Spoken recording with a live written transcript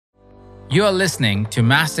You are listening to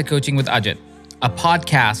Master Coaching with Ajit, a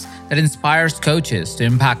podcast that inspires coaches to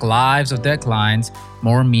impact lives of their clients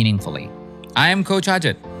more meaningfully. I am Coach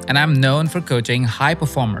Ajit, and I'm known for coaching high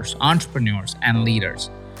performers, entrepreneurs, and leaders.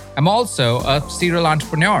 I'm also a serial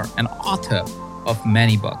entrepreneur and author of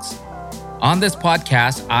many books. On this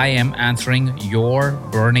podcast, I am answering your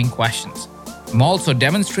burning questions. I'm also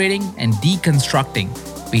demonstrating and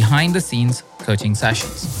deconstructing behind-the-scenes coaching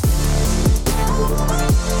sessions.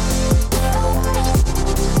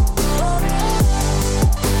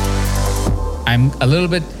 I'm a little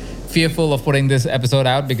bit fearful of putting this episode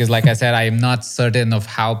out because, like I said, I am not certain of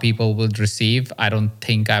how people will receive. I don't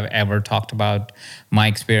think I've ever talked about my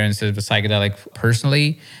experiences with psychedelic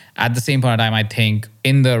personally. At the same point in time, I think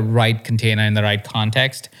in the right container, in the right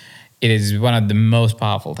context, it is one of the most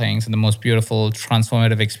powerful things and the most beautiful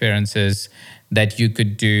transformative experiences that you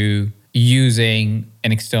could do using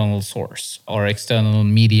an external source or external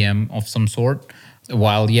medium of some sort.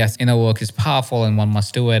 While yes, inner work is powerful and one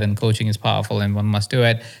must do it, and coaching is powerful and one must do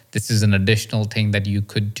it, this is an additional thing that you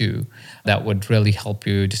could do that would really help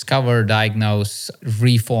you discover, diagnose,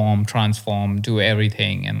 reform, transform, do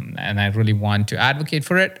everything. And I really want to advocate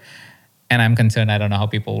for it. And I'm concerned I don't know how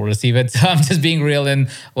people will receive it. So I'm just being real and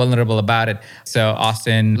vulnerable about it. So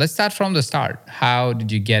Austin, let's start from the start. How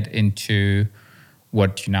did you get into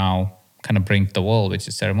what you now kind of bring to the world, which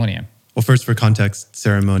is Ceremonia? Well, first, for context,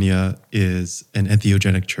 Ceremonia is an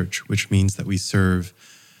entheogenic church, which means that we serve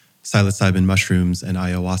psilocybin mushrooms and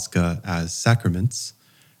ayahuasca as sacraments,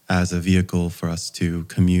 as a vehicle for us to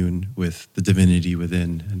commune with the divinity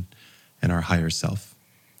within and our higher self.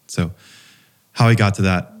 So how I got to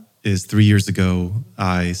that is 3 years ago,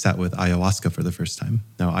 I sat with ayahuasca for the first time.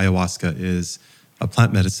 Now, ayahuasca is a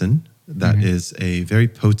plant medicine that is a very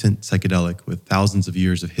potent psychedelic with thousands of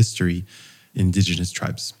years of history in indigenous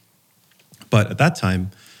tribes. But at that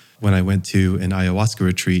time, when I went to an ayahuasca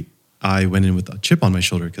retreat, I went in with a chip on my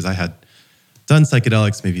shoulder because I had done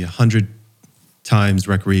psychedelics maybe 100 times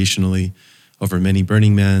recreationally over many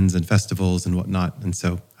Burning Mans and festivals and whatnot. And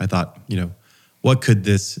so I thought, what could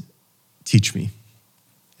this teach me?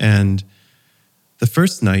 And the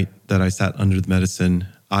first night that I sat under the medicine,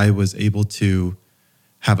 I was able to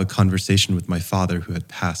have a conversation with my father who had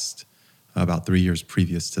passed about 3 years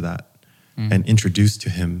previous to that and introduce to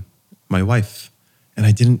him my wife. And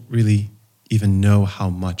I didn't really even know how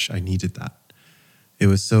much I needed that. It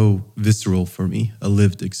was so visceral for me, a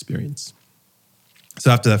lived experience.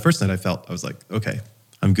 So after that first night, I was like, okay,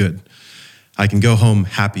 I'm good. I can go home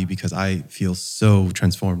happy because I feel so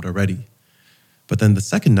transformed already. But then the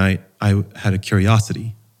second night, I had a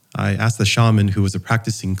curiosity. I asked the shaman, who was a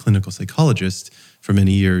practicing clinical psychologist for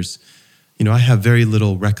many years, I have very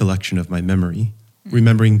little recollection of my memory.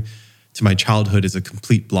 Remembering to my childhood is a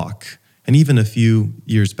complete block. And even a few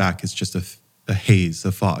years back, it's just a haze,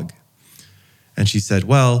 a fog. And she said,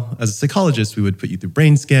 well, as a psychologist, we would put you through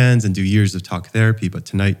brain scans and do years of talk therapy, but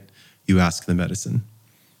tonight you ask the medicine.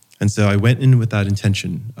 And so I went in with that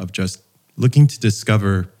intention of just looking to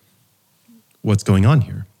discover what's going on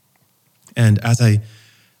here. And as I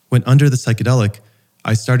went under the psychedelic,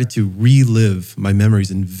 I started to relive my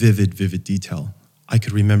memories in vivid, vivid detail. I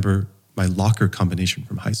could remember my locker combination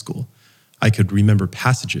from high school. I could remember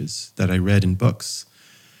passages that I read in books.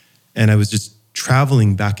 And I was just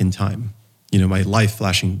traveling back in time, my life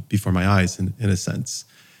flashing before my eyes in a sense,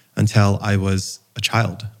 until I was a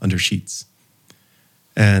child under sheets.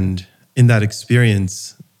 And in that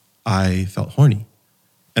experience, I felt horny.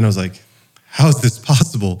 And I was like, how is this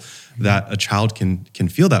possible that a child can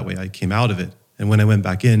feel that way? I came out of it. And when I went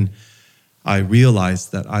back in, I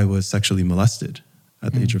realized that I was sexually molested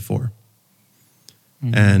at the age of 4.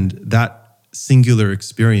 And that singular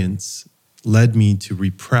experience led me to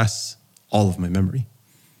repress all of my memory.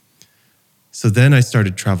 So then I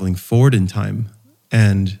started traveling forward in time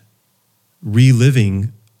and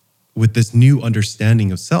reliving with this new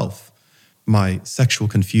understanding of self, my sexual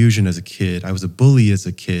confusion as a kid. I was a bully as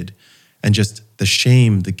a kid, and just the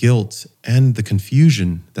shame, the guilt, and the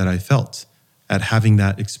confusion that I felt at having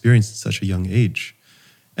that experience at such a young age.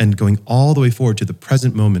 And going all the way forward to the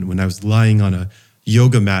present moment when I was lying on a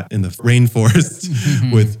yoga mat in the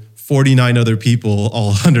rainforest with 49 other people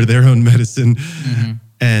all under their own medicine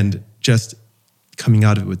and just coming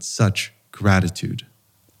out of it with such gratitude,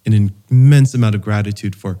 an immense amount of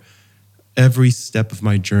gratitude for every step of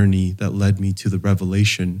my journey that led me to the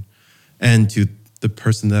revelation and to the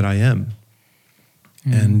person that I am.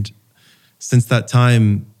 And since that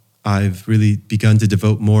time, I've really begun to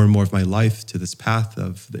devote more and more of my life to this path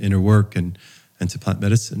of the inner work and to plant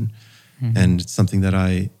medicine. And it's something that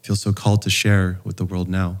I feel so called to share with the world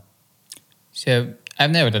now. So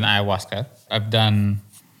I've never done ayahuasca. I've done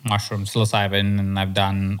mushroom psilocybin and I've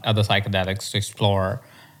done other psychedelics to explore.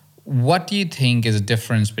 What do you think is the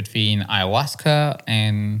difference between ayahuasca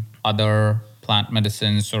and other plant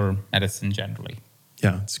medicines or medicine generally?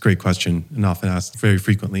 Yeah, it's a great question and often asked very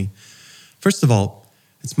frequently. First of all,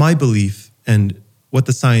 it's my belief, and what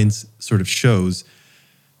the science sort of shows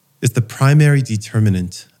is the primary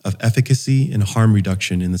determinant of efficacy and harm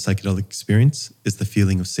reduction in the psychedelic experience is the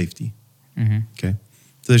feeling of safety. Okay?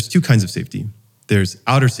 So there's two kinds of safety. There's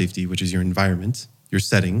outer safety, which is your environment, your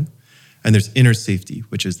setting, and there's inner safety,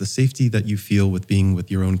 which is the safety that you feel with being with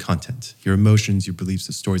your own content, your emotions, your beliefs,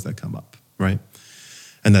 the stories that come up, right?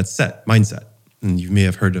 And that's set, mindset. And you may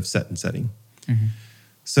have heard of set and setting.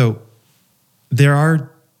 So there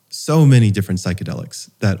are so many different psychedelics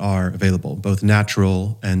that are available, both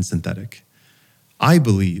natural and synthetic. I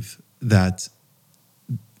believe that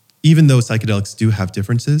even though psychedelics do have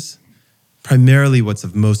differences, primarily what's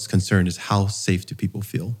of most concern is how safe do people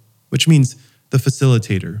feel, which means the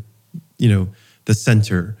facilitator, the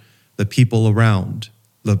center, the people around,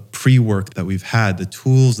 the pre-work that we've had, the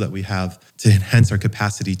tools that we have to enhance our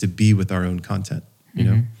capacity to be with our own content, you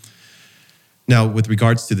know? Now, with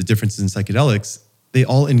regards to the differences in psychedelics, they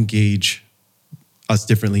all engage us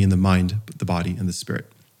differently in the mind, the body, and the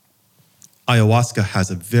spirit. Ayahuasca has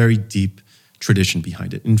a very deep tradition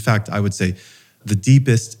behind it. In fact, I would say the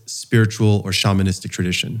deepest spiritual or shamanistic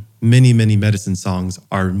tradition. Many, many medicine songs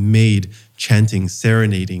are made chanting,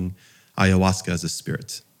 serenading ayahuasca as a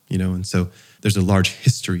spirit, and so there's a large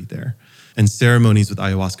history there. And ceremonies with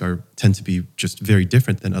ayahuasca tend to be just very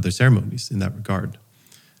different than other ceremonies in that regard.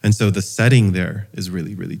 And so the setting there is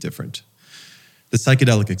really, really different. The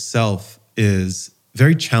psychedelic itself is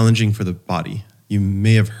very challenging for the body. You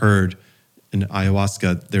may have heard in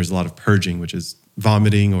ayahuasca, there's a lot of purging, which is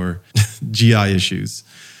vomiting or GI issues.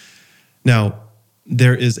 Now,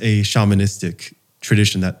 there is a shamanistic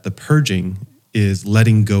tradition that the purging is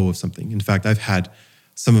letting go of something. In fact, I've had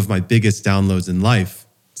some of my biggest downloads in life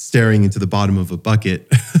staring into the bottom of a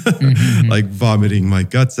bucket, like vomiting my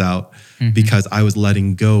guts out because I was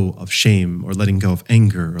letting go of shame or letting go of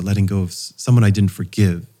anger or letting go of someone I didn't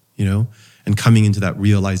forgive, and coming into that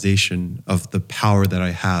realization of the power that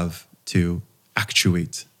I have to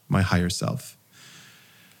actuate my higher self.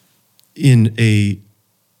 In a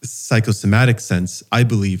psychosomatic sense, I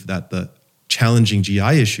believe that the challenging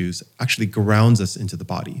GI issues actually grounds us into the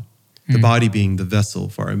body, the body being the vessel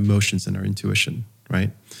for our emotions and our intuition,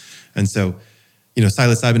 right? And so,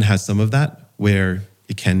 psilocybin has some of that where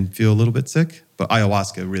it can feel a little bit sick, but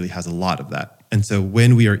ayahuasca really has a lot of that. And so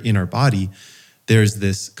when we are in our body, there's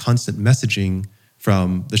this constant messaging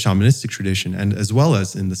from the shamanistic tradition and as well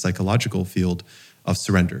as in the psychological field of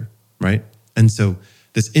surrender, right? And so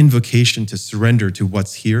this invocation to surrender to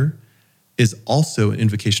what's here is also an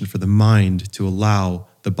invocation for the mind to allow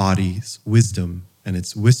the body's wisdom and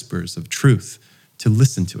its whispers of truth to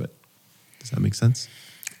listen to it. Does that make sense?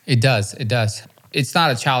 It does. It does. It's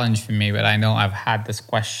not a challenge for me, but I know I've had this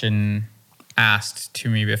question asked to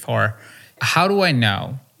me before. How do I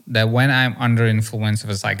know that when I'm under influence of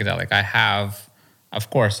a psychedelic, I have, of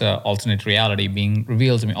course, an alternate reality being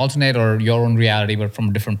revealed to me, alternate or your own reality, but from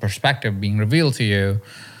a different perspective being revealed to you?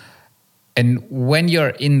 And when you're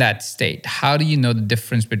in that state, how do you know the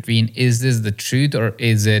difference between is this the truth or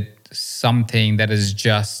is it something that is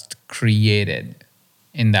just created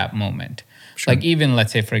in that moment? Sure. Like even,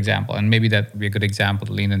 let's say, for example, and maybe that would be a good example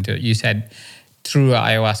to lean into. You said through an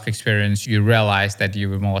ayahuasca experience, you realized that you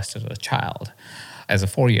were molested as a child, as a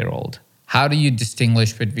 4-year-old. How do you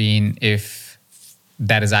distinguish between if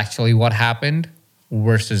that is actually what happened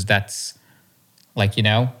versus that's like,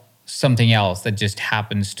 something else that just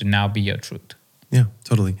happens to now be your truth? Yeah,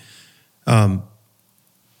 totally.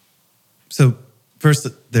 So first,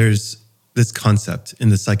 there's this concept in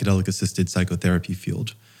the psychedelic-assisted psychotherapy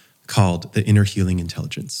field called the inner healing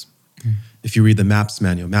intelligence. If you read the MAPS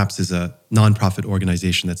manual, MAPS is a nonprofit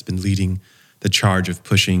organization that's been leading the charge of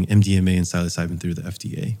pushing MDMA and psilocybin through the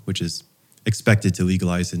FDA, which is expected to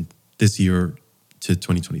legalize in this year to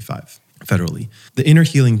 2025 federally. The inner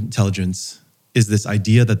healing intelligence is this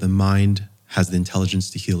idea that the mind has the intelligence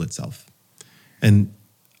to heal itself. And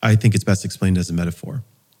I think it's best explained as a metaphor.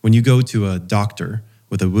 When you go to a doctor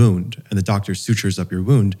with a wound and the doctor sutures up your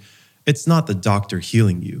wound, it's not the doctor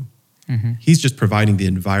healing you. He's just providing the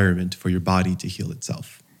environment for your body to heal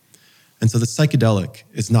itself. And so the psychedelic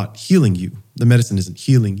is not healing you. The medicine isn't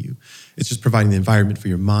healing you. It's just providing the environment for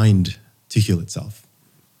your mind to heal itself.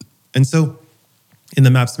 And so in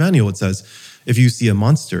the MAPS manual, it says, if you see a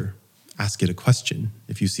monster, ask it a question.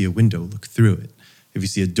 If you see a window, look through it. If you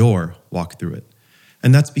see a door, walk through it.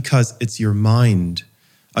 And that's because it's your mind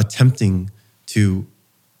attempting to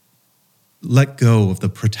let go of the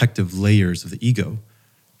protective layers of the ego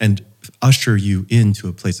and usher you into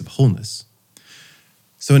a place of wholeness.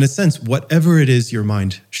 So in a sense, whatever it is your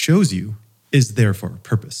mind shows you is there for a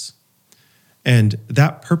purpose. And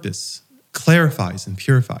that purpose clarifies and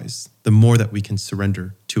purifies the more that we can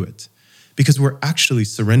surrender to it. Because we're actually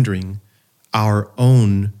surrendering our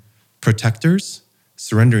own protectors,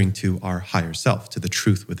 surrendering to our higher self, to the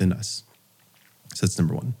truth within us. So that's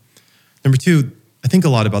number one. Number two, I think a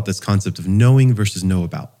lot about this concept of knowing versus know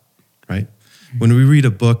about, right? When we read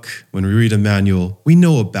a book, when we read a manual, we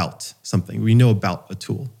know about something. We know about a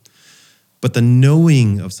tool. But the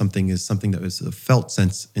knowing of something is something that is a felt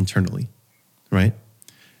sense internally, right?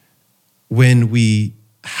 When we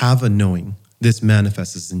have a knowing, this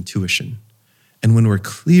manifests as intuition. And when we're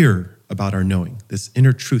clear about our knowing, this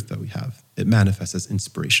inner truth that we have, it manifests as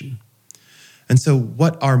inspiration. And so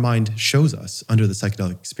what our mind shows us under the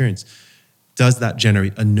psychedelic experience, does that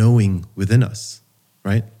generate a knowing within us,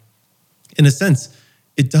 right? In a sense,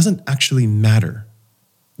 it doesn't actually matter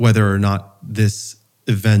whether or not this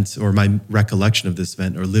event or my recollection of this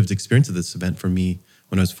event or lived experience of this event for me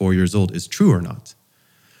when I was 4 years old is true or not.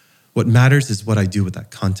 What matters is what I do with that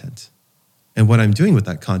content. And what I'm doing with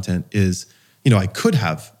that content is, I could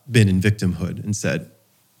have been in victimhood and said,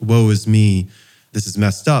 woe is me, this is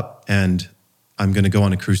messed up, and I'm going to go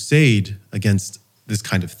on a crusade against this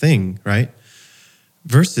kind of thing, right?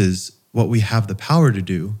 Versus what we have the power to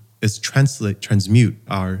do is transmute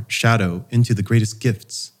our shadow into the greatest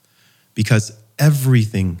gifts, because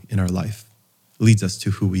everything in our life leads us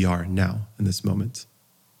to who we are now in this moment,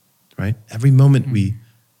 right? Every moment we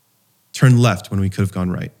turn left when we could have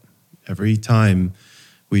gone right. Every time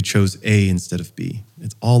we chose A instead of B.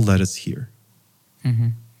 It's all led us here. Mm-hmm.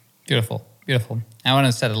 Beautiful, beautiful. I want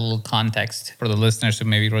to set a little context for the listeners who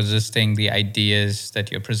may be resisting the ideas that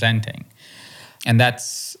you're presenting. And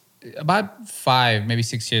that's about 5, maybe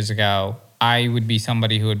 6 years ago, I would be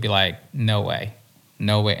somebody who would be like, no way,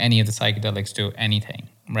 any of the psychedelics do anything,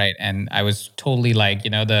 right? And I was totally like,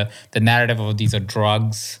 the narrative of these are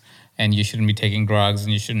drugs, and you shouldn't be taking drugs,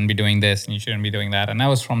 and you shouldn't be doing this, and you shouldn't be doing that. And I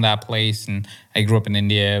was from that place, and I grew up in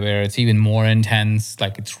India where it's even more intense,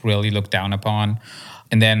 like it's really looked down upon.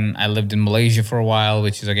 And then I lived in Malaysia for a while,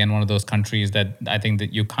 which is, again, one of those countries that I think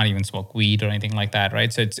that you can't even smoke weed or anything like that,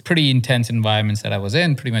 right? So it's pretty intense environments that I was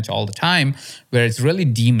in pretty much all the time, where it's really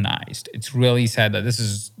demonized. It's really said that this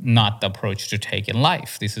is not the approach to take in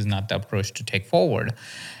life. This is not the approach to take forward.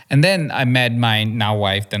 And then I met my now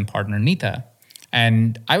wife, then partner, Nita.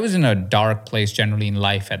 And I was in a dark place generally in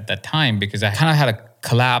life at that time because I kind of had a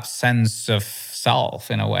collapsed sense of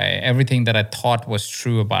self in a way. Everything that I thought was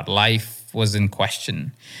true about life was in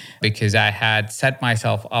question because I had set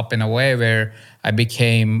myself up in a way where I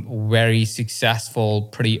became very successful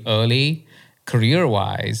pretty early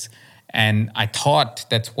career-wise. And I thought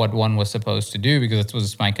that's what one was supposed to do because that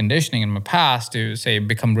was my conditioning in my past to say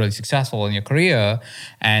become really successful in your career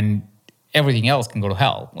and everything else can go to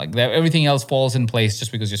hell. Like everything else falls in place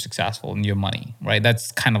just because you're successful in your money, right?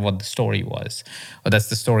 That's kind of what the story was. But that's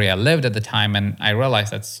the story I lived at the time. And I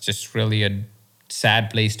realized that's just really a sad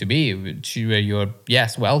place to be, where you're,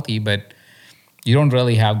 yes, wealthy, but you don't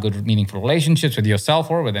really have good, meaningful relationships with yourself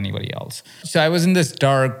or with anybody else. So I was in this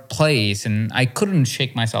dark place and I couldn't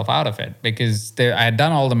shake myself out of it because I had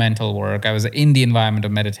done all the mental work. I was in the environment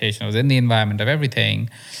of meditation. I was in the environment of everything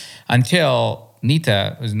until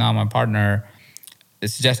Nita, who's now my partner,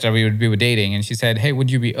 suggested we were dating. And she said, hey,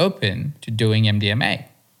 would you be open to doing MDMA?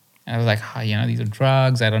 And I was like, these are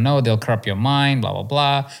drugs. I don't know. They'll corrupt your mind, blah, blah,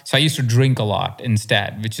 blah. So I used to drink a lot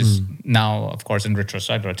instead, which is now, of course, in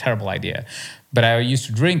retrospect, a terrible idea. But I used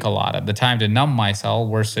to drink a lot at the time to numb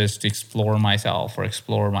myself versus to explore myself or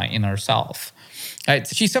explore my inner self. Right?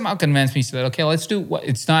 She somehow convinced me, she said, okay, let's do what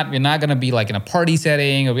we're not going to be like in a party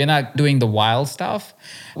setting or we're not doing the wild stuff.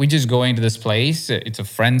 We're just going to this place. It's a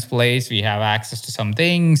friend's place. We have access to some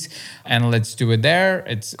things and let's do it there.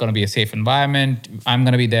 It's going to be a safe environment. I'm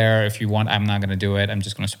going to be there. If you want, I'm not going to do it. I'm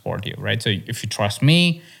just going to support you, right? So if you trust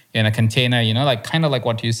me in a container, like kind of like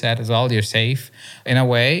what you said as well, you're safe in a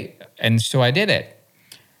way. And so I did it.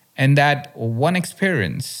 And that one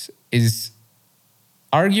experience is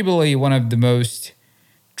arguably one of the most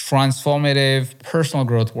transformative personal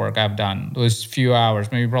growth work I've done. Those few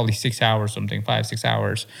hours, maybe probably 6 hours, something, 5, 6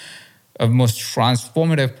 hours of most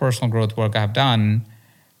transformative personal growth work I've done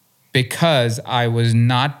because I was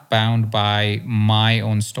not bound by my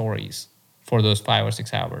own stories for those 5 or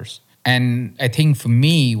 6 hours. And I think for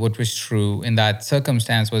me, what was true in that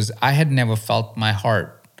circumstance was I had never felt my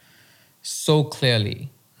heart so clearly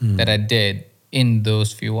that I did in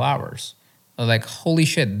those few hours. I was like, holy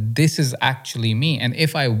shit, this is actually me. And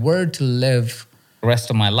if I were to live the rest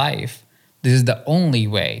of my life, this is the only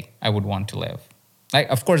way I would want to live. Like,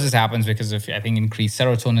 of course, this happens because of, I think, increased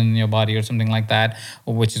serotonin in your body or something like that,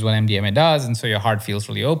 which is what MDMA does. And so your heart feels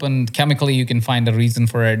really open. Chemically, you can find a reason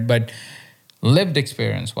for it. But lived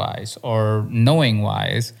experience wise or knowing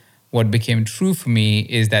wise, what became true for me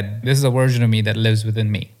is that this is a version of me that lives within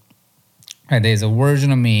me. Right? There's a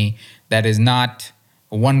version of me that is not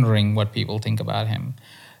wondering what people think about him.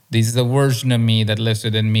 This is a version of me that lives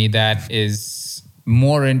within me that is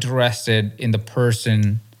more interested in the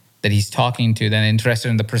person that he's talking to than interested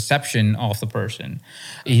in the perception of the person.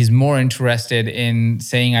 He's more interested in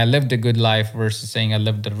saying, I lived a good life versus saying I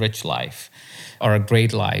lived a rich life or a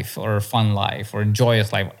great life or a fun life or a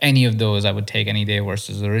joyous life. Any of those I would take any day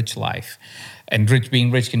versus a rich life. And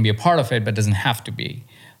being rich can be a part of it, but doesn't have to be,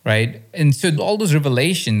 right? And so all those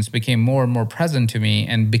revelations became more and more present to me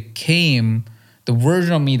and became the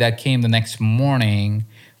version of me that came the next morning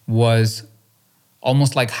was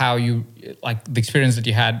almost like how you, like the experience that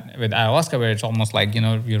you had with ayahuasca, where it's almost like,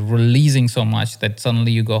 you're releasing so much that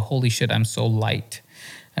suddenly you go, holy shit, I'm so light.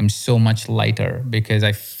 I'm so much lighter because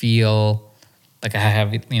I feel like I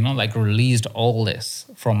have, like released all this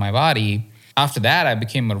from my body. After that, I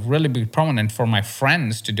became a really big prominent for my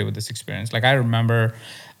friends to do this experience. Like I remember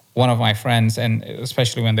one of my friends, and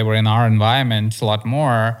especially when they were in our environment a lot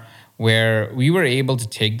more, where we were able to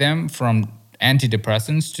take them from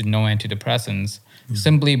antidepressants to no antidepressants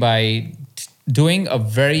simply by doing a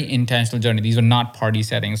very intentional journey. These were not party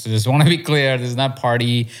settings. So just want to be clear, this is not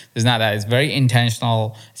party, this is not that. It's very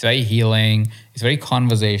intentional, it's very healing, it's very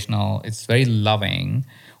conversational, it's very loving,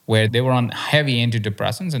 where they were on heavy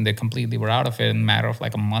antidepressants and they completely were out of it in a matter of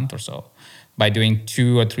like a month or so. By doing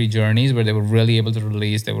 2 or 3 journeys where they were really able to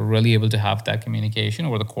release, they were really able to have that communication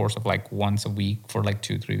over the course of like once a week for like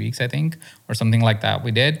 2-3 weeks, I think, or something like that.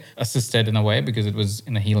 We did assisted in a way because it was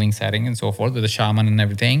in a healing setting and so forth with a shaman and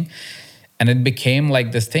everything. And it became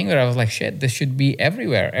like this thing where I was like, shit, this should be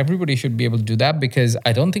everywhere. Everybody should be able to do that because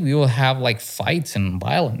I don't think we will have like fights and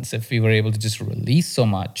violence if we were able to just release so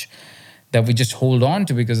much that we just hold on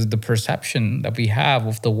to because of the perception that we have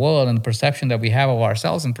of the world and the perception that we have of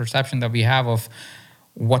ourselves and perception that we have of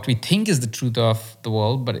what we think is the truth of the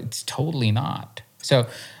world, but it's totally not. So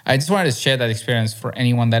I just wanted to share that experience for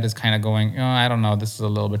anyone that is kind of going, I don't know, this is a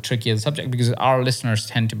little bit tricky as a subject because our listeners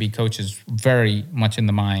tend to be coaches very much in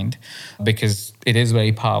the mind because it is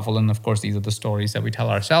very powerful. And of course, these are the stories that we tell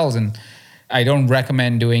ourselves. And I don't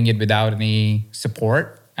recommend doing it without any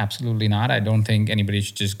support. Absolutely not. I don't think anybody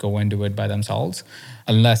should just go and do it by themselves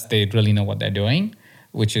unless they really know what they're doing,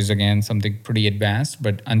 which is, again, something pretty advanced.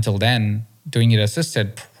 But until then, doing it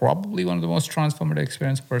assisted, probably one of the most transformative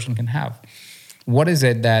experiences a person can have. What is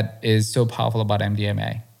it that is so powerful about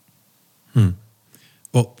MDMA?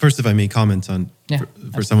 Well, first, if I may comment on,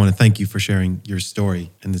 first I want to thank you for sharing your story.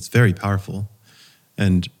 And it's very powerful.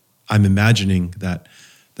 And I'm imagining that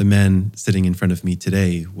the men sitting in front of me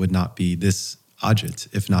today would not be this Ajit,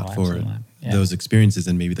 if not for those experiences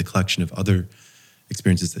and maybe the collection of other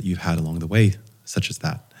experiences that you've had along the way, such as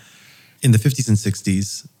that. In the 50s and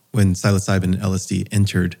 60s, when psilocybin and LSD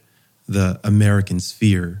entered the American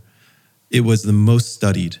sphere, it was the most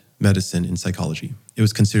studied medicine in psychology. It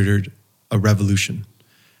was considered a revolution.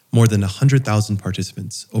 More than 100,000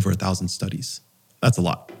 participants, over 1,000 studies. That's a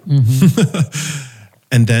lot.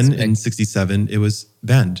 And then in 67, it was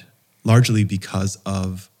banned, largely because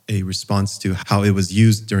of a response to how it was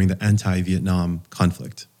used during the anti-Vietnam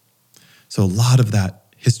conflict. So a lot of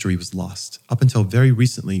that history was lost up until very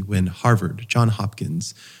recently when Harvard, Johns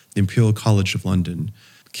Hopkins, the Imperial College of London,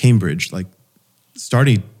 Cambridge,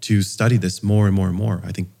 started to study this more and more and more.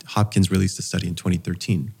 I think Hopkins released a study in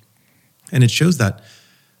 2013. And it shows that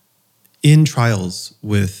in trials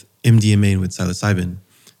with MDMA and with psilocybin,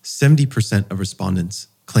 70% of respondents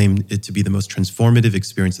claimed it to be the most transformative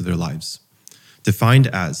experience of their lives, defined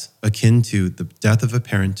as akin to the death of a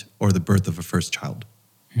parent or the birth of a first child.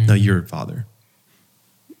 Now, you're a father.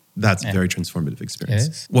 That's a very transformative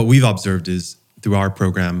experience. What we've observed is through our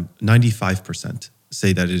program, 95%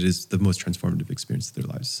 say that it is the most transformative experience of their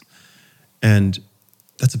lives. And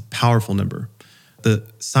that's a powerful number. The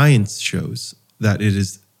science shows that it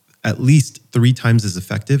is at least 3 times as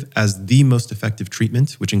effective as the most effective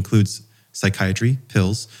treatment, which includes psychiatry,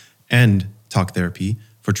 pills, and talk therapy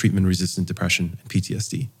for treatment-resistant depression and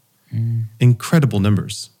PTSD. Incredible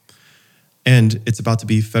numbers. And it's about to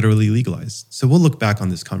be federally legalized. So we'll look back on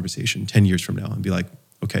this conversation 10 years from now and be like,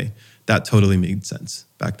 okay, that totally made sense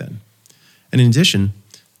back then. And in addition,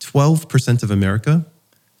 12% of America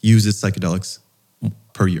uses psychedelics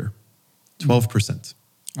per year. 12%.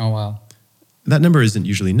 Oh, wow. That number isn't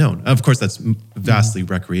usually known. Of course, that's vastly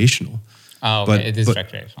recreational. Oh, okay. It is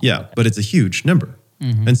recreational. Yeah, Okay. but it's a huge number.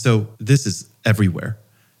 And so this is everywhere.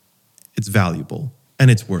 It's valuable and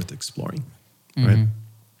it's worth exploring, right?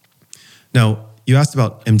 Now, you asked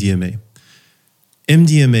about MDMA.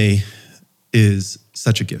 MDMA is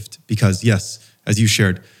such a gift because, yes, as you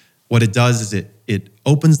shared, what it does is it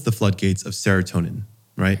opens the floodgates of serotonin,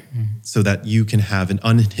 right? So that you can have an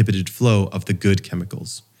uninhibited flow of the good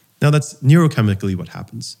chemicals. Now, that's neurochemically what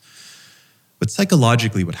happens. But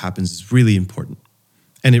psychologically, what happens is really important.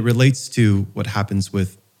 And it relates to what happens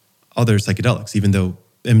with other psychedelics, even though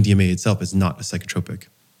MDMA itself is not a psychotropic.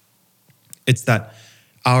 It's that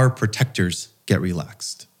our protectors get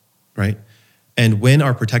relaxed, right? And when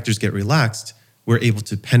our protectors get relaxed, we're able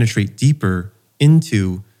to penetrate deeper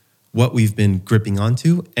into what we've been gripping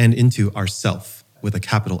onto and into ourself with a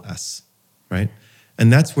capital S, right?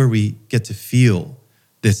 And that's where we get to feel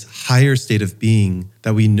this higher state of being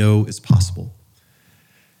that we know is possible.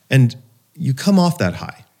 And you come off that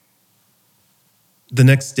high. The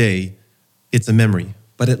next day, it's a memory,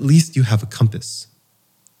 but at least you have a compass,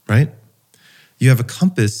 right? You have a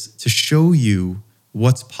compass to show you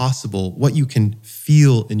what's possible, what you can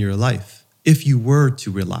feel in your life if you were to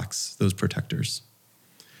relax those protectors.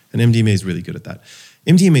 And MDMA is really good at that.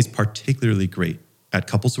 MDMA is particularly great at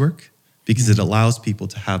couples work because it allows people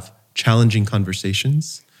to have challenging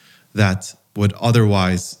conversations that would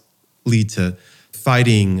otherwise lead to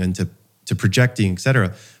fighting and to projecting, et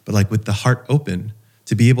cetera. But like with the heart open,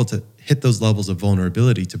 to be able to hit those levels of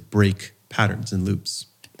vulnerability to break patterns and loops.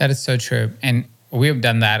 That is so true. And we've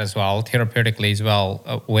done that as well, therapeutically as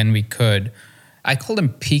well, when we could. I call them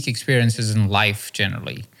peak experiences in life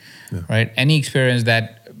generally, right? Any experience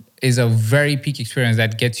that is a very peak experience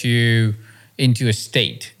that gets you into a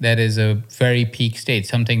state that is a very peak state,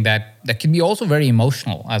 something that can be also very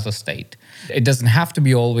emotional as a state. It doesn't have to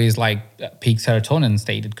be always like a peak serotonin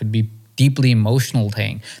state. It could be deeply emotional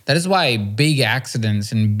thing. That is why big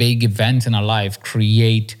accidents and big events in our life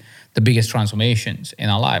create the biggest transformations in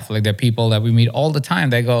our life. Like there are people that we meet all the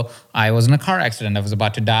time. They go, I was in a car accident. I was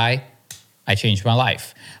about to die. I changed my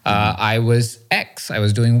life. I was X. I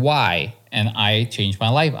was doing Y. And I changed my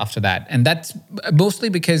life after that. And that's mostly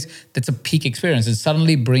because that's a peak experience. It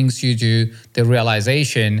suddenly brings you to the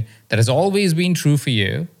realization that has always been true for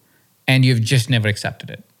you. And you've just never accepted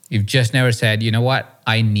it. You've just never said, you know what?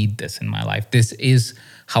 I need this in my life. This is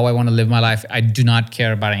how I want to live my life. I do not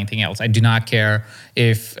care about anything else. I do not care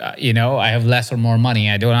if, I have less or more money.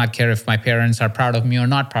 I do not care if my parents are proud of me or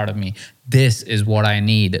not proud of me. This is what I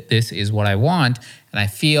need. This is what I want. And I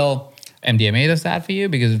feel MDMA does that for you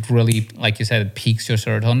because it really, like you said, it peaks your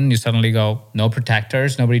serotonin. You suddenly go, no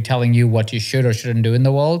protectors, nobody telling you what you should or shouldn't do in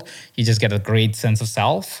the world. You just get a great sense of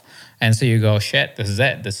self. And so you go, shit, this is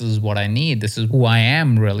it. This is what I need. This is who I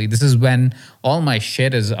am, really. This is when all my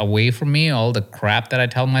shit is away from me. All the crap that I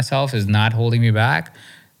tell myself is not holding me back.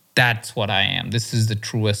 That's what I am. This is the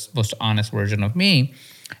truest, most honest version of me.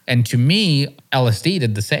 And to me, LSD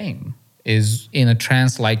did the same. Is in a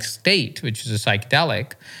trance-like state, which is a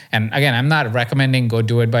psychedelic. And again, I'm not recommending go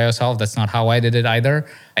do it by yourself. That's not how I did it either.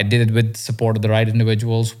 I did it with the support of the right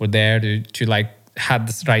individuals who were there to like have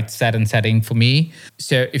this right set and setting for me.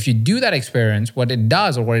 So if you do that experience, what it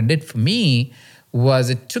does or what it did for me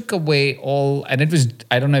was it took away all, and it was,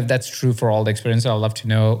 I don't know if that's true for all the experiences. I'd love to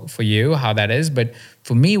know for you how that is. But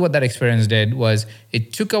for me, what that experience did was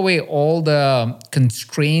it took away all the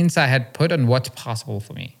constraints I had put on what's possible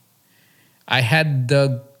for me. I had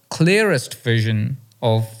the clearest vision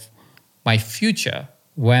of my future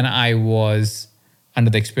when I was under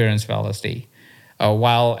the experience of LSD.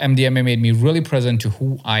 While MDMA made me really present to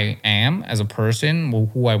who I am as a person,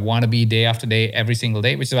 who I want to be day after day, every single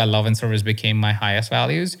day, which is why love and service became my highest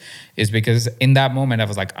values, is because in that moment, I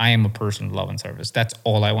was like, I am a person of love and service. That's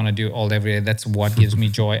all I want to do all day, every day. That's what gives me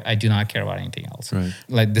joy. I do not care about anything else. Right.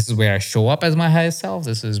 Like, this is where I show up as my highest self.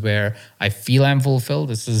 This is where I feel I'm fulfilled.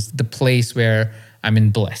 This is the place where I'm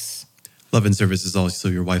in bliss. Love and service is also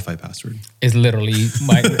your Wi-Fi password. Is literally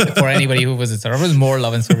for anybody who visits our office, more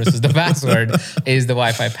love and service is the password, is the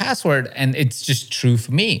Wi-Fi password. And it's just true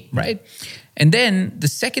for me, right? And then the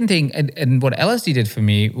second thing, and what LSD did for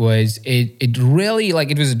me was it really,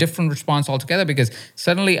 like, it was a different response altogether because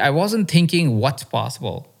suddenly I wasn't thinking what's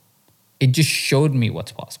possible. It just showed me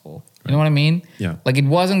what's possible. You know what I mean? Yeah. Like, it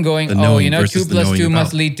wasn't going, 2 plus 2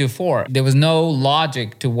 must lead to 4. There was no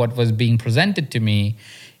logic to what was being presented to me.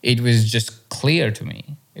 It was just clear to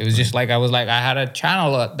me. It was just like, I had a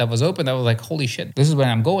channel that was open that was like, holy shit, this is where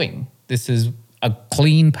I'm going. This is a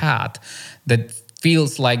clean path that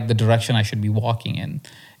feels like the direction I should be walking in.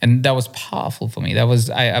 And that was powerful for me. That was,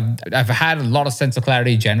 I've had a lot of sense of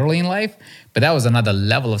clarity generally in life, but that was another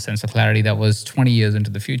level of sense of clarity that was 20 years into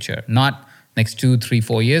the future, not next 2, 3,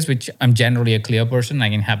 4 years, which I'm generally a clear person. I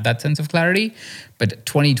can have that sense of clarity. But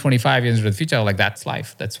 20, 25 years into the future, like that's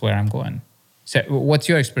life. That's where I'm going. So what's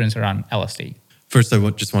your experience around LSD? First,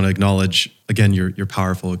 just want to acknowledge, again, your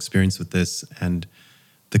powerful experience with this and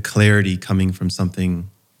the clarity coming from something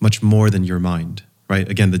much more than your mind, right?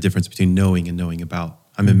 Again, the difference between knowing and knowing about.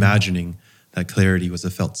 I'm imagining that clarity was a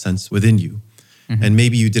felt sense within you. And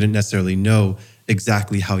maybe you didn't necessarily know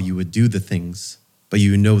exactly how you would do the things, but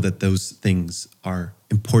you know that those things are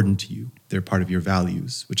important to you. They're part of your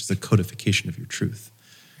values, which is a codification of your truth.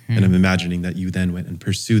 And I'm imagining that you then went and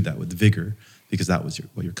pursued that with vigor because that was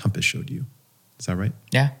what your compass showed you. Is that right?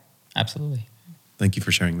 Yeah, absolutely. Thank you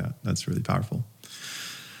for sharing that. That's really powerful.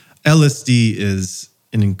 LSD is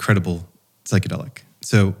an incredible psychedelic.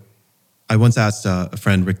 So I once asked a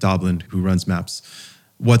friend, Rick Doblin, who runs MAPS,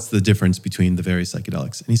 what's the difference between the various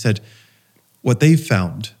psychedelics? And he said, what they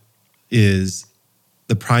found is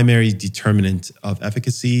the primary determinant of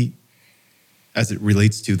efficacy as it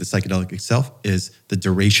relates to the psychedelic itself is the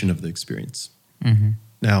duration of the experience.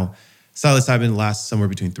 Now, psilocybin lasts somewhere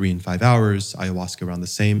between 3 and 5 hours. Ayahuasca around the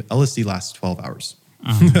same. LSD lasts 12 hours.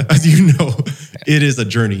 As you know, it is a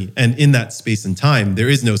journey. And in that space and time, there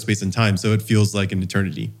is no space and time. So it feels like an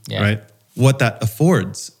eternity, right? What that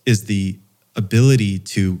affords is the ability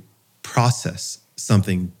to process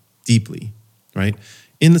something deeply, right?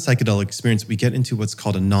 In the psychedelic experience, we get into what's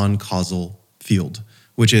called a non-causal field,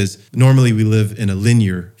 which is normally we live in a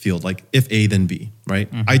linear field, like if A, then B, right?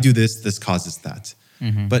 I do this, this causes that.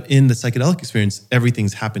 But in the psychedelic experience,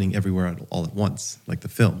 everything's happening everywhere all at once, like the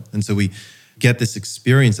film. And so we get this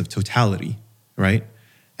experience of totality, right?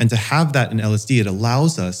 And to have that in LSD, it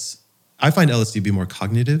allows us, I find LSD to be more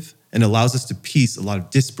cognitive and allows us to piece a lot of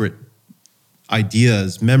disparate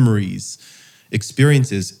ideas, memories,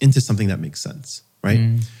 experiences into something that makes sense,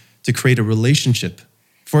 right? To create a relationship.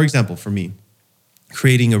 For example, for me,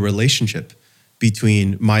 creating a relationship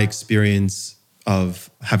between my experience of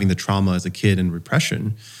having the trauma as a kid and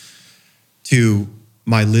repression to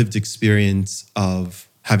my lived experience of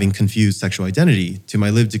having confused sexual identity, to my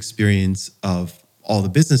lived experience of all the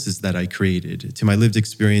businesses that I created, to my lived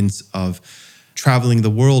experience of traveling the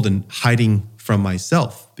world and hiding from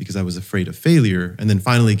myself because I was afraid of failure, and then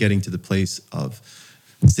finally getting to the place of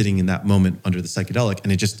sitting in that moment under the psychedelic.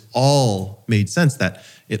 And it just all made sense that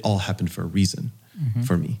it all happened for a reason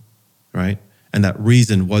for me, right? And that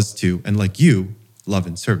reason was to, and like you, love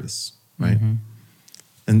and service, right?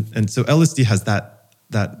 And so LSD has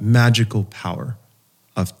that magical power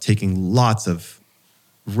of taking lots of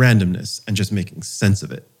randomness and just making sense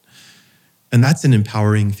of it. And that's an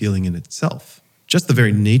empowering feeling in itself. Just the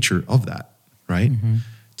very nature of that, right?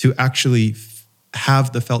 To actually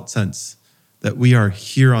have the felt sense that we are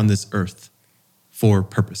here on this earth for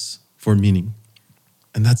purpose, for meaning.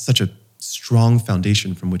 And that's such a strong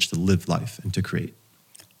foundation from which to live life and to create.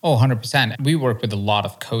 Oh, 100%. We work with a lot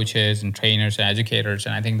of coaches and trainers and educators.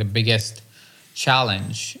 And I think the biggest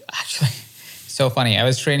challenge, actually, so funny. I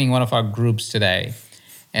was training one of our groups today.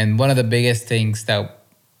 And one of the biggest things that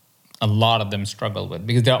a lot of them struggle with,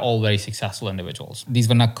 because they're all very successful individuals. These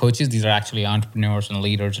were not coaches. These are actually entrepreneurs and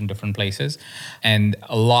leaders in different places. And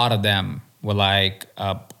a lot of them were like,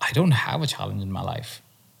 I don't have a challenge in my life.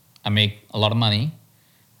 I make a lot of money.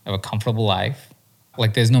 I have a comfortable life.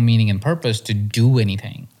 Like there's no meaning and purpose to do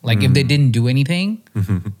anything. Like if they didn't do anything,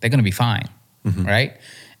 they're going to be fine, right?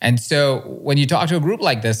 And so when you talk to a group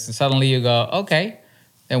like this, suddenly you go, okay,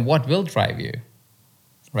 then what will drive you,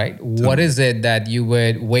 right? Totally. What is it that you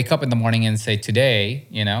would wake up in the morning and say, today,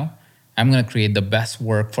 I'm going to create the best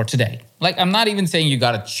work for today. Like I'm not even saying you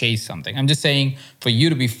got to chase something. I'm just saying for you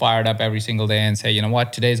to be fired up every single day and say, you know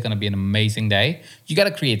what, today is going to be an amazing day. You got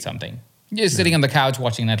to create something. Just sitting on the couch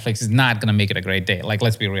watching Netflix is not going to make it a great day. Like,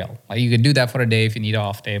 let's be real. Like, you can do that for a day if you need an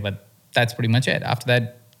off day, but that's pretty much it. After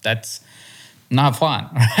that, that's not fun,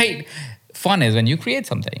 right? Fun is when you create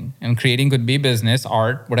something, and creating could be business,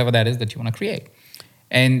 art, whatever that is that you want to create.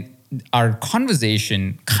 And our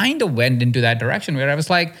conversation kind of went into that direction where I was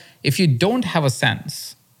like, if you don't have a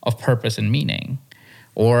sense of purpose and meaning,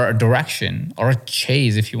 or a direction, or a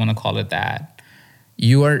chase, if you want to call it that,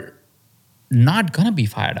 you are not going to be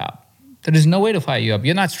fired up. There is no way to fire you up.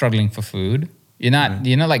 You're not struggling for food. You're not,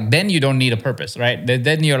 then you don't need a purpose, right?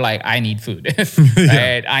 Then you're like, I need food,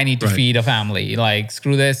 right? I need to feed a family. Like,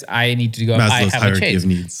 screw this. I need to go. Maslow's I have hierarchy a chase. of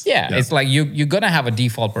needs. Yeah, it's like you're going to have a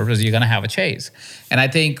default purpose. You're going to have a chase. And I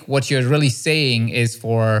think what you're really saying is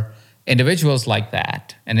for individuals like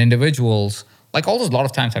that and individuals like all those, a lot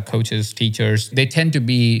of times our coaches, teachers, they tend to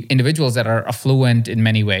be individuals that are affluent in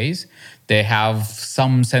many ways. They have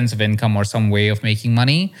some sense of income or some way of making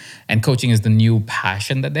money, and coaching is the new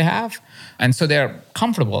passion that they have. And so they're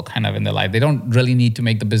comfortable kind of in their life. They don't really need to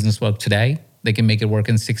make the business work today. They can make it work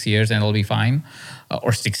in 6 years and it'll be fine.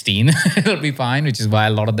 Or 16, it'll be fine, which is why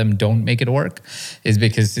a lot of them don't make it work, is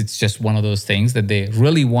because it's just one of those things that they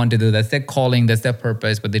really want to do. That's their calling, that's their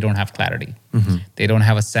purpose, but they don't have clarity. They don't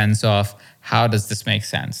have a sense of how does this make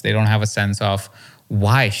sense? They don't have a sense of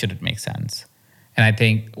why should it make sense? And I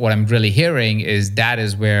think what I'm really hearing is that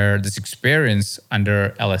is where this experience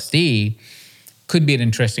under LSD could be an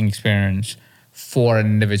interesting experience for an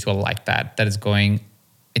individual like that is going,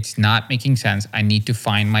 it's not making sense. I need to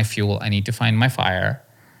find my fuel. I need to find my fire.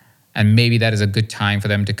 And maybe that is a good time for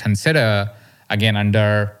them to consider, again,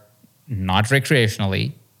 under not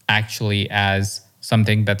recreationally, actually as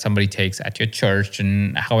something that somebody takes at your church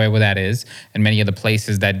and however that is, and many other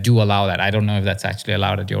places that do allow that. I don't know if that's actually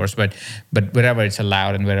allowed at yours, but wherever it's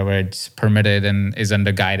allowed and wherever it's permitted and is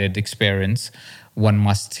under guided experience, one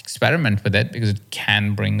must experiment with it because it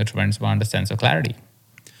can bring a tremendous amount of sense of clarity.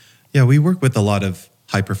 Yeah, we work with a lot of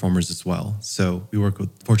high performers as well. So we work with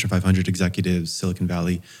Fortune 500 executives, Silicon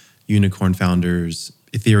Valley, unicorn founders,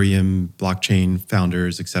 Ethereum, blockchain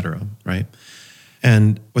founders, et cetera, right?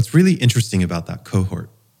 And what's really interesting about that cohort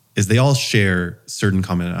is they all share certain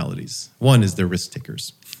commonalities. One is they're risk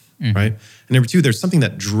takers, right? And number two, there's something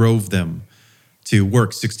that drove them to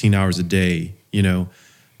work 16 hours a day,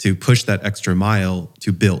 to push that extra mile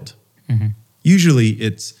to build. Usually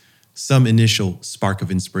it's some initial spark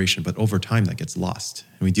of inspiration, but over time that gets lost.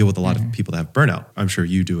 And we deal with a lot of people that have burnout. I'm sure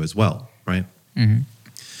you do as well, right?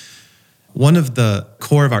 One of the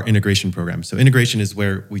core of our integration program, so integration is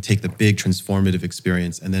where we take the big transformative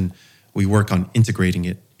experience and then we work on integrating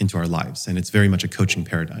it into our lives. And it's very much a coaching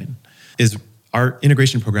paradigm. Is our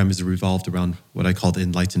integration program is revolved around what I call the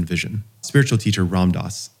enlightened vision. Spiritual teacher Ram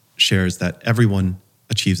Dass shares that everyone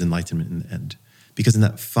achieves enlightenment in the end. Because in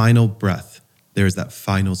that final breath, there is that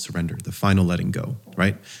final surrender, the final letting go,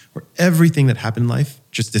 right? Where everything that happened in life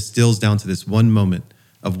just distills down to this one moment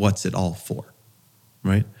of what's it all for,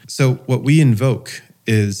 right? So what we invoke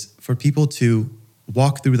is for people to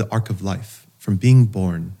walk through the arc of life from being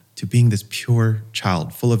born to being this pure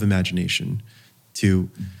child full of imagination, to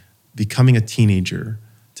becoming a teenager,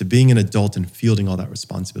 to being an adult and fielding all that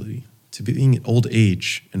responsibility, to being in old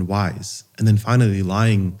age and wise, and then finally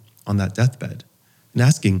lying on that deathbed and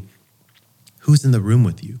asking, who's in the room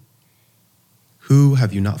with you? Who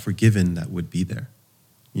have you not forgiven that would be there?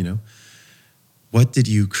 What did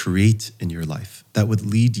you create in your life that would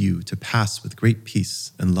lead you to pass with great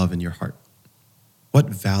peace and love in your heart? What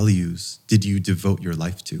values did you devote your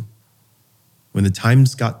life to? When the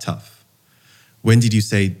times got tough, when did you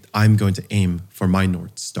say, I'm going to aim for my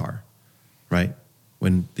North Star, right?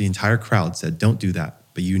 When the entire crowd said, don't do that,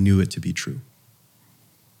 but you knew it to be true,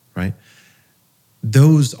 right?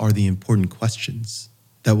 Those are the important questions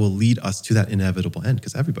that will lead us to that inevitable end,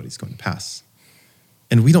 because everybody's going to pass.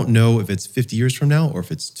 And we don't know if it's 50 years from now or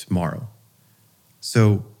if it's tomorrow.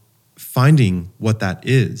 So finding what that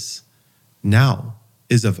is now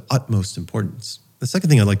is of utmost importance. The second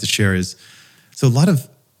thing I'd like to share is, so a lot of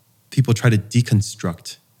people try to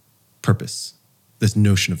deconstruct purpose, this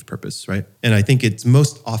notion of purpose, right? And I think it's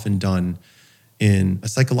most often done in a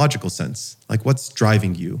psychological sense, like what's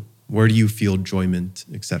driving you? Where do you feel enjoyment,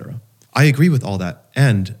 etc.? I agree with all that.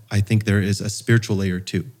 And I think there is a spiritual layer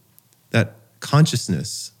too. That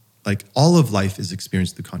consciousness, like all of life is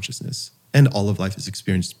experienced through consciousness, and all of life is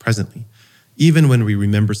experienced presently. Even when we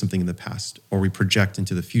remember something in the past or we project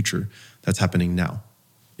into the future, that's happening now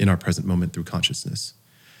in our present moment through consciousness.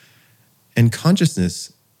 And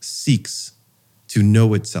consciousness seeks to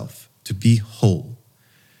know itself, to be whole.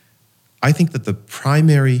 I think that the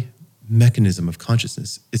primary mechanism of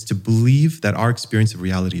consciousness is to believe that our experience of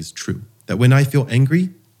reality is true. That when I feel angry,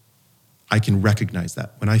 I can recognize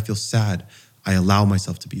that. When I feel sad, I allow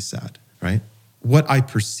myself to be sad, right? What I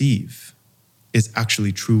perceive is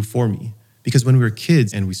actually true for me. Because when we were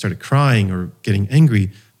kids and we started crying or getting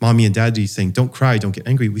angry, mommy and daddy saying, don't cry, don't get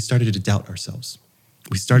angry, we started to doubt ourselves.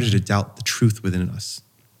 We started to doubt the truth within us.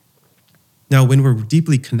 Now, when we're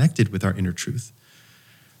deeply connected with our inner truth,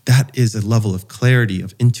 that is a level of clarity,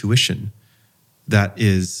 of intuition that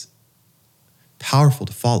is powerful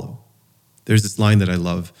to follow. There's this line that I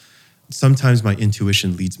love. Sometimes my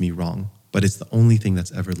intuition leads me wrong, but it's the only thing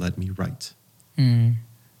that's ever led me right.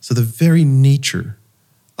 So the very nature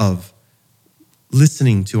of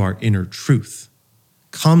listening to our inner truth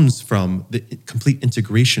comes from the complete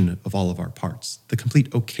integration of all of our parts, the complete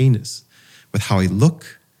okayness with how I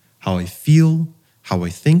look, how I feel, how I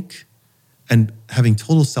think, and having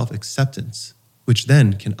total self-acceptance, which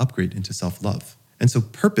then can upgrade into self-love. And so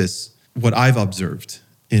purpose, what I've observed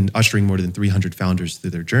in ushering more than 300 founders through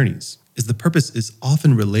their journeys, is the purpose is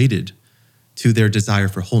often related to their desire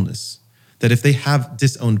for wholeness. That if they have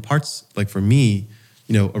disowned parts, like for me,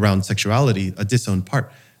 around sexuality, a disowned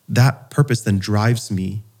part, that purpose then drives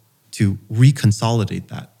me to reconsolidate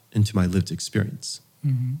that into my lived experience,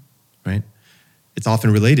 right? It's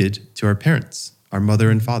often related to our parents, our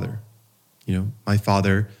mother and father. My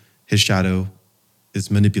father, his shadow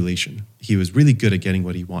is manipulation. He was really good at getting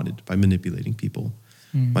what he wanted by manipulating people.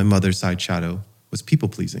 My mother's side shadow was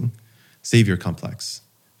people-pleasing, savior complex.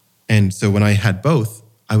 And so when I had both,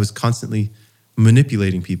 I was constantly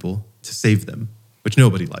manipulating people to save them, which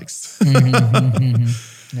nobody likes.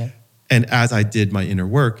 Yeah. And as I did my inner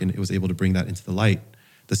work and it was able to bring that into the light,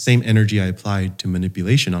 the same energy I applied to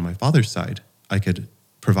manipulation on my father's side, I could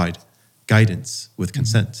provide guidance with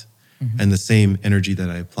consent. And the same energy that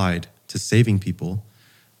I applied to saving people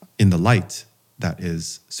in the light, that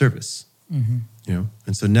is service. And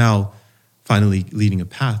so now finally leading a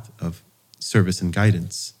path of service and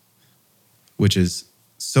guidance, which is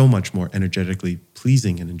so much more energetically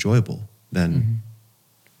pleasing and enjoyable than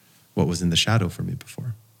what was in the shadow for me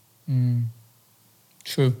before.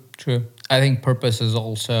 True. I think purpose is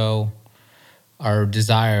also our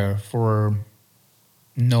desire for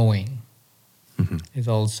knowing. It's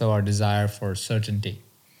also our desire for certainty,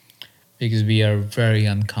 because we are very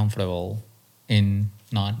uncomfortable in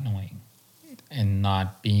not knowing and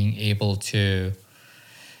not being able to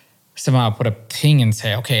somehow put a thing and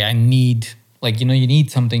say, okay, I need, you need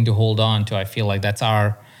something to hold on to. I feel like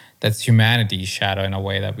that's humanity's shadow in a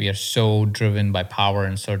way, that we are so driven by power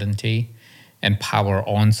and certainty and power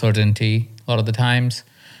on certainty a lot of the times,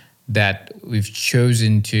 that we've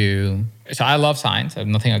chosen to. So I love science. I have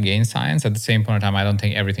nothing against science. At the same point in time, I don't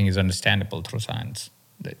think everything is understandable through science,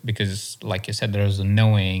 because like you said, there is a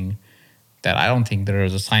knowing that I don't think there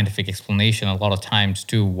is a scientific explanation a lot of times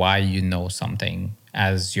to why you know something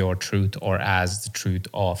as your truth or as the truth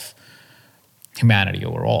of humanity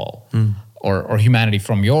overall. Or humanity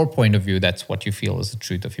from your point of view, that's what you feel is the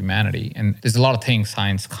truth of humanity. And there's a lot of things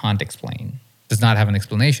science can't explain, does not have an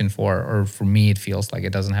explanation for, or for me, it feels like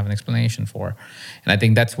it doesn't have an explanation for. And I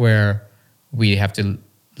think that's where we have to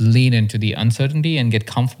lean into the uncertainty and get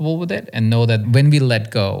comfortable with it and know that when we let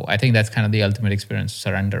go, I think that's kind of the ultimate experience of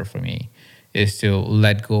surrender for me, is to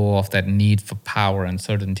let go of that need for power and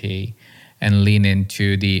certainty and lean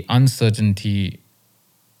into the uncertainty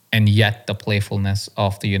and yet the playfulness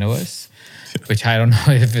of the universe, which I don't know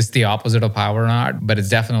if it's the opposite of power or not, but it's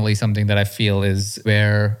definitely something that I feel is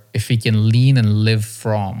where if we can lean and live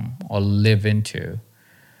from or live into,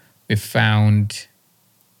 we've found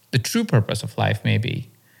the true purpose of life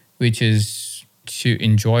maybe, which is to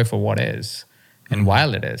enjoy for what is and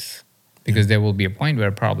while it is, because there will be a point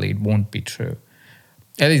where probably it won't be true.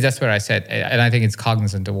 At least that's where I said, and I think it's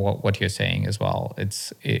cognizant of what you're saying as well.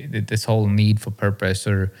 It's this whole need for purpose,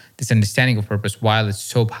 or this understanding of purpose, while it's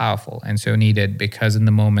so powerful and so needed, because in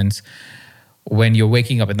the moments when you're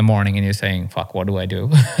waking up in the morning and you're saying, fuck, what do I do?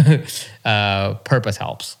 Purpose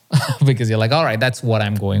helps because you're like, all right, that's what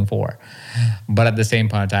I'm going for. But at the same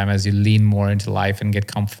point in time, as you lean more into life and get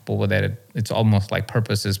comfortable with it, it's almost like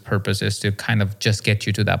purpose is to kind of just get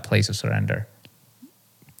you to that place of surrender.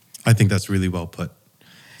 I think that's really well put.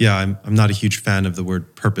 Yeah, I'm not a huge fan of the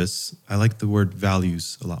word purpose. I like the word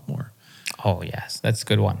values a lot more. Oh, yes. That's a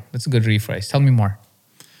good one. That's a good rephrase. Tell me more.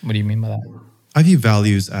 What do you mean by that? I view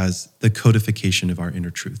values as the codification of our inner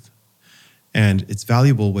truth. And it's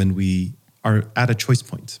valuable when we are at a choice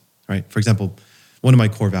point, right? For example, one of my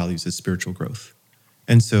core values is spiritual growth.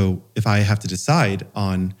 And so if I have to decide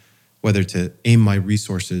on whether to aim my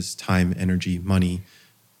resources, time, energy, money,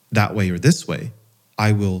 that way or this way,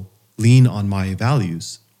 I will lean on my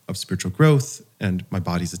values of spiritual growth and my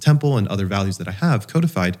body's a temple and other values that I have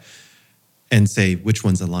codified and say which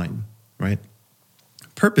ones align, right?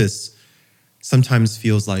 Purpose sometimes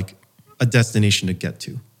feels like a destination to get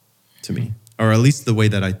to me, or at least the way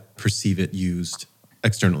that I perceive it used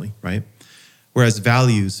externally, right? Whereas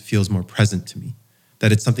values feels more present to me,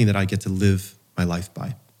 that it's something that I get to live my life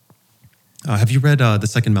by. Have you read The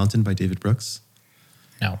Second Mountain by David Brooks?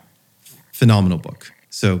 No. Phenomenal book.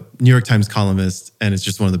 So New York Times columnist, and it's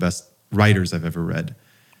just one of the best writers I've ever read.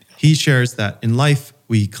 He shares that in life,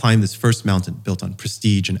 we climb this first mountain built on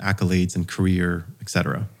prestige and accolades and career, et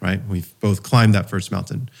cetera, right? We've both climbed that first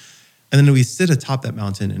mountain. And then we sit atop that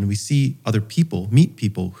mountain and we see other people, meet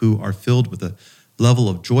people who are filled with a level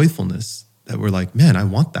of joyfulness that we're like, man, I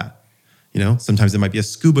want that. Sometimes it might be a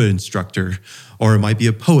scuba instructor, or it might be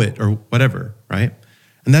a poet, or whatever, right?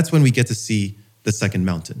 And that's when we get to see the second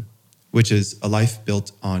mountain, which is a life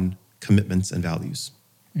built on commitments and values.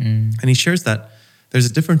 And he shares that there's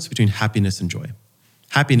a difference between happiness and joy.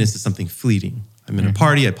 Happiness is something fleeting. I'm in a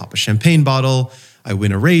party, I pop a champagne bottle, I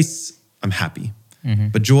win a race, I'm happy.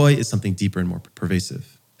 But joy is something deeper and more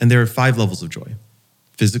pervasive. And there are 5 levels of joy.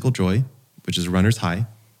 Physical joy, which is runner's high,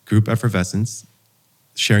 group effervescence,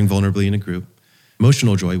 sharing vulnerably in a group.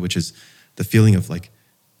 Emotional joy, which is the feeling of like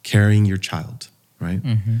carrying your child, right?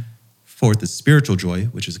 4th is spiritual joy,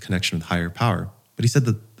 which is a connection with higher power. But he said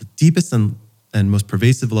that the deepest and most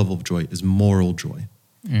pervasive level of joy is moral joy,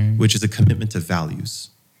 which is a commitment to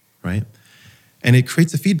values, right? And it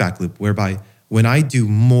creates a feedback loop whereby when I do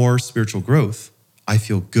more spiritual growth, I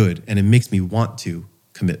feel good and it makes me want to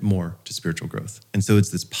commit more to spiritual growth. And so it's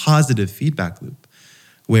this positive feedback loop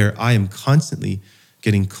where I am constantly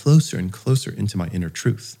getting closer and closer into my inner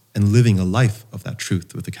truth and living a life of that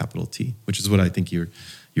truth with a capital T, which is what I think you're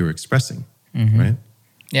expressing, right?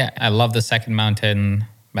 Yeah, I love the second mountain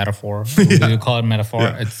metaphor. We call it metaphor.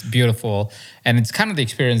 Yeah. It's beautiful. And it's kind of the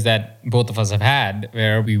experience that both of us have had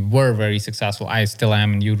where we were very successful. I still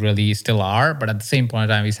am and you really still are. But at the same point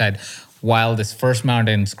in time, we said, while this first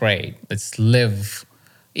mountain's great, let's live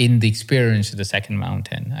in the experience of the second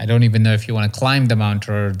mountain. I don't even know if you want to climb the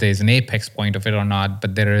mountain or there's an apex point of it or not,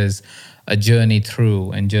 but there is a journey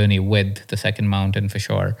through and journey with the second mountain for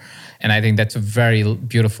sure. And I think that's a very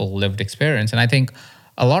beautiful lived experience. And I think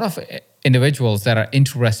a lot of individuals that are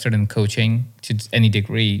interested in coaching to any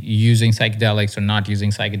degree, using psychedelics or not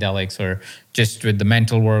using psychedelics, or just with the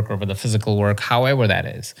mental work or with the physical work, however that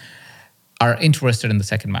is, are interested in the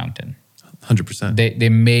second mountain. 100%. They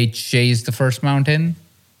may chase the first mountain,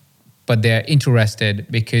 but they're interested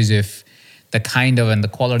because of the kind of and the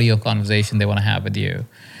quality of conversation they want to have with you.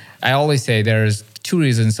 I always say there's 2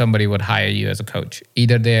 reasons somebody would hire you as a coach.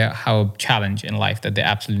 Either they have a challenge in life that they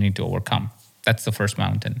absolutely need to overcome. That's the first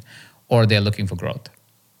mountain. Or they're looking for growth,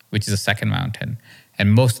 which is the second mountain.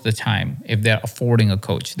 And most of the time, if they're affording a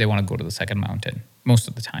coach, they want to go to the second mountain, most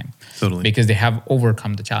of the time. Totally. Because they have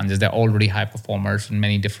overcome the challenges. They're already high performers in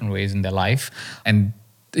many different ways in their life. And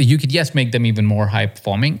you could, yes, make them even more high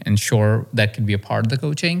performing, and sure, that could be a part of the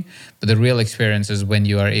coaching. But the real experience is when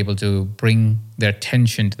you are able to bring their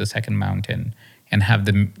attention to the second mountain and have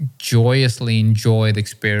them joyously enjoy the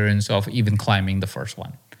experience of even climbing the first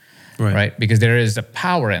one. Right? Because there is a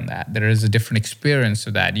power in that. There is a different experience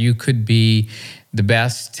to that. You could be the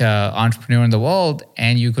best entrepreneur in the world,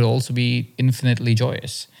 and you could also be infinitely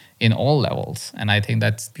joyous in all levels. And I think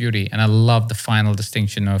that's beauty. And I love the final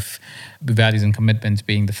distinction of values and commitments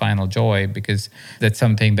being the final joy, because that's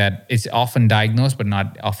something that is often diagnosed but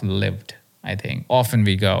not often lived. I think often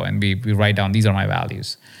we go and we write down, these are my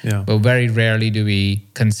values. Yeah. But very rarely do we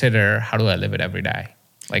consider, how do I live it every day?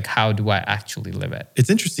 Like, how do I actually live it? It's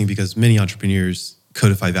interesting because many entrepreneurs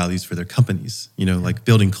codify values for their companies. Like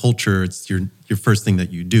building culture, it's your first thing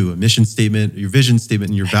that you do, a mission statement, your vision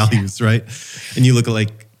statement, and your values, right? And you look at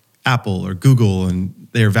like Apple or Google, and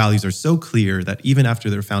their values are so clear that even after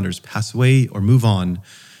their founders pass away or move on,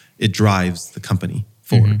 it drives the company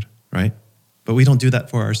forward, right? But we don't do that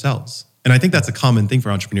for ourselves. And I think that's a common thing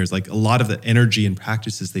for entrepreneurs. Like a lot of the energy and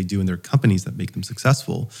practices they do in their companies that make them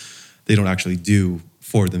successful, they don't actually do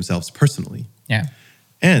for themselves personally. Yeah.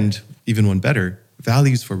 And even one better,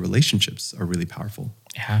 values for relationships are really powerful.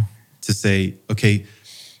 Yeah. To say, okay,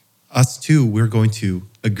 us two, we're going to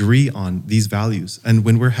agree on these values. And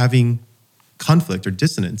when we're having conflict or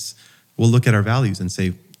dissonance, we'll look at our values and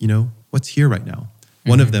say, what's here right now?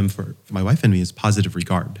 One of them for my wife and me is positive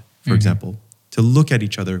regard, for example, to look at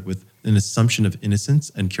each other with an assumption of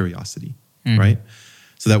innocence and curiosity, right?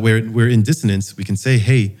 So that we're in dissonance, we can say,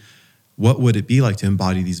 hey, what would it be like to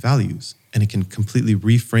embody these values? And it can completely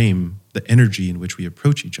reframe the energy in which we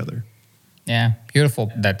approach each other. Yeah,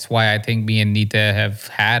 beautiful. That's why I think me and Nita have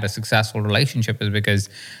had a successful relationship, is because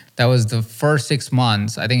that was the first 6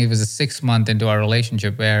 months. I think it was a 6 month into our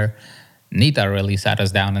relationship where Nita really sat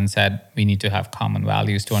us down and said, we need to have common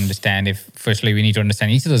values to understand. Firstly, we need to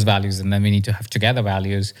understand each of those values, and then we need to have together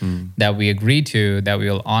values that we agree to, that we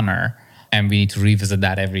will honor. And we need to revisit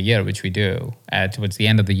that every year, which we do. Towards the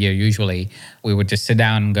end of the year, usually, we would just sit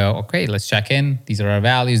down and go, okay, let's check in. These are our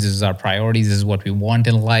values. This is our priorities. This is what we want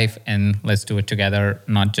in life. And let's do it together,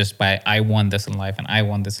 not just by, I want this in life and I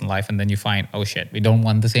want this in life. And then you find, oh shit, we don't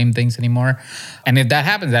want the same things anymore. And if that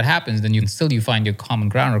happens, then you find your common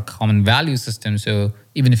ground or common value system. So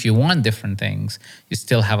even if you want different things, you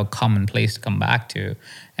still have a common place to come back to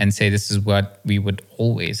and say, this is what we would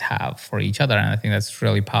always have for each other. And I think that's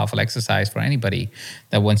really powerful exercise for anybody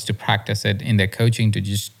that wants to practice it in their coaching, to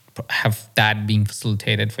just have that being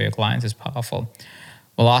facilitated for your clients is powerful.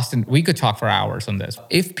 Well, Austin, we could talk for hours on this.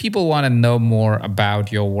 If people want to know more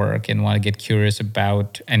about your work and want to get curious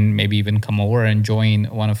about, and maybe even come over and join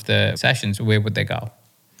one of the sessions, where would they go?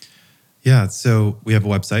 Yeah, so we have a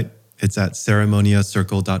website. It's at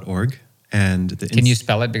ceremoniacircle.org. And Can you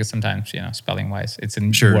spell it? Because sometimes, spelling wise, it's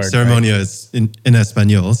in sure. word. Ceremonia, right? Is in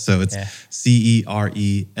Espanol. So it's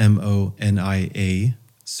CEREMONIA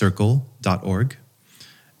circle.org.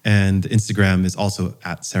 And Instagram is also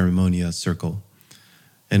at Ceremonia Circle.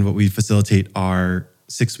 And what we facilitate are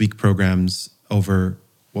 6-week programs over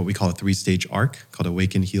what we call a 3-stage arc called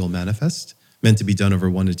Awaken, Heal, Manifest, meant to be done over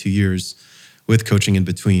 1 to 2 years with coaching in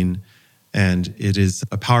between. And it is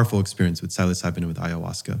a powerful experience with psilocybin and with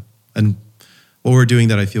ayahuasca. And what we're doing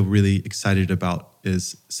that I feel really excited about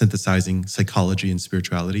is synthesizing psychology and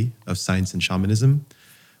spirituality of science and shamanism,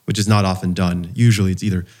 which is not often done. Usually it's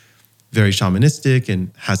either very shamanistic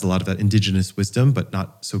and has a lot of that indigenous wisdom, but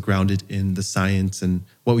not so grounded in the science and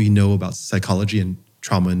what we know about psychology and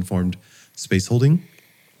trauma-informed space holding.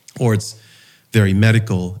 Or it's very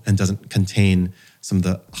medical and doesn't contain some of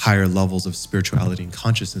the higher levels of spirituality and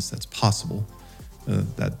consciousness that's possible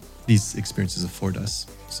that these experiences afford us.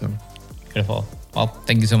 So beautiful. Well,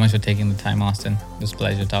 thank you so much for taking the time, Austin. It was a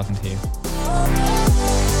pleasure talking to you.